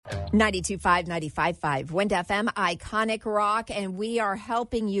92.5, 95.5, Wind FM, Iconic Rock, and we are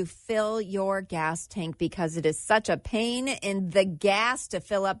helping you fill your gas tank because it is such a pain in the gas to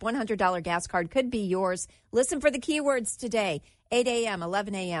fill up. $100 gas card could be yours. Listen for the keywords today, 8 a.m.,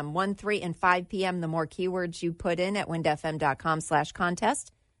 11 a.m., 1, 3, and 5 p.m. The more keywords you put in at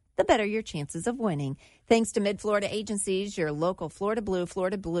windfm.com/contest, the better your chances of winning. Thanks to Mid-Florida Agencies, your local Florida Blue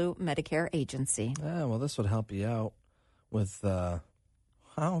Medicare agency. Yeah, well, this would help you out with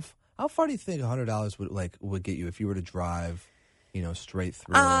how far do you think $100 would get you if you were to drive, straight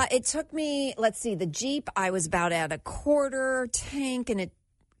through? It took me, let's see, the Jeep, I was about at a quarter tank, and it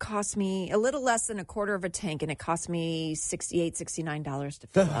cost me a little less than a quarter of a tank, and it cost me $68, $69 to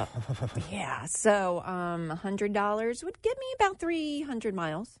fill up. Yeah, so $100 would get me about 300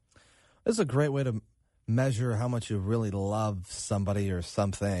 miles. This is a great way to measure how much you really love somebody or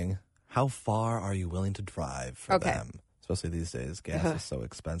something. How far are you willing to drive for them? Especially these days, gas is so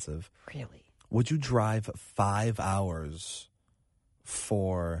expensive. Really? Would you drive 5 hours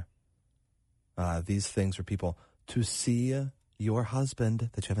for these things for people to see your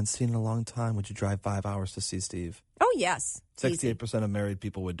husband that you haven't seen in a long time? Would you drive 5 hours to see Steve? Oh, yes. 68% of married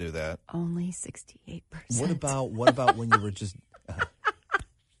people would do that. Only 68%. What about when you were just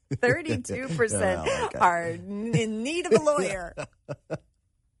 32% are in need of a lawyer.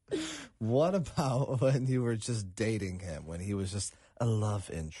 What about when you were just dating him, when he was just a love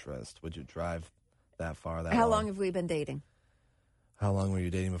interest? Would you drive that far? How long have we been dating? How long were you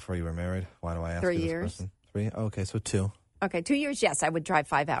dating before you were married? Why do I ask 3 you this years. question? 3? Okay, so 2. Okay, 2 years, yes. I would drive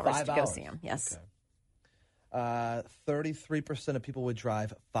 5 hours 5 to hours. go see him, yes. Okay. 33% of people would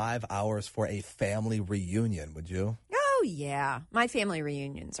drive 5 hours for a family reunion. Would you? Oh, yeah. My family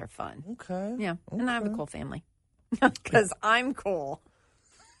reunions are fun. Okay. Yeah, and I have a cool family because I'm cool.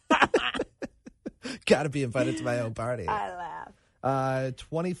 Got to be invited to my own party. I laugh.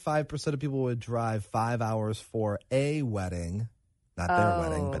 25% of people would drive 5 hours for a wedding. Not their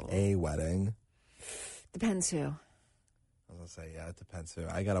wedding, but a wedding. Depends who. I was going to say, yeah, it depends who.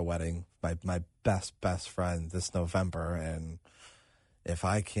 I got a wedding, my best friend this November, and if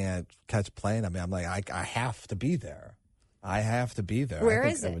I can't catch plane, I'm like, I have to be there. I have to be there. Where I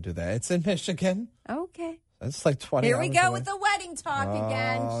think is I it? would do that. It's in Michigan. Okay. It's like 20 Here hours we go away. with the wedding talk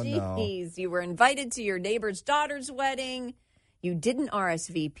again. Jeez. No. You were invited to your neighbor's daughter's wedding. You didn't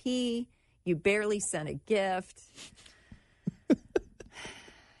RSVP. You barely sent a gift.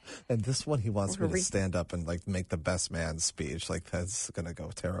 And this one, he wants me to stand up and make the best man speech. That's going to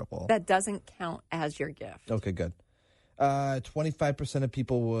go terrible. That doesn't count as your gift. Okay, good. 25% of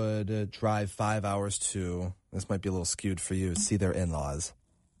people would drive 5 hours to, this might be a little skewed for you, see their in-laws.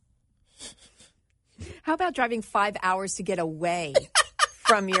 How about driving 5 hours to get away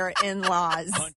from your in-laws?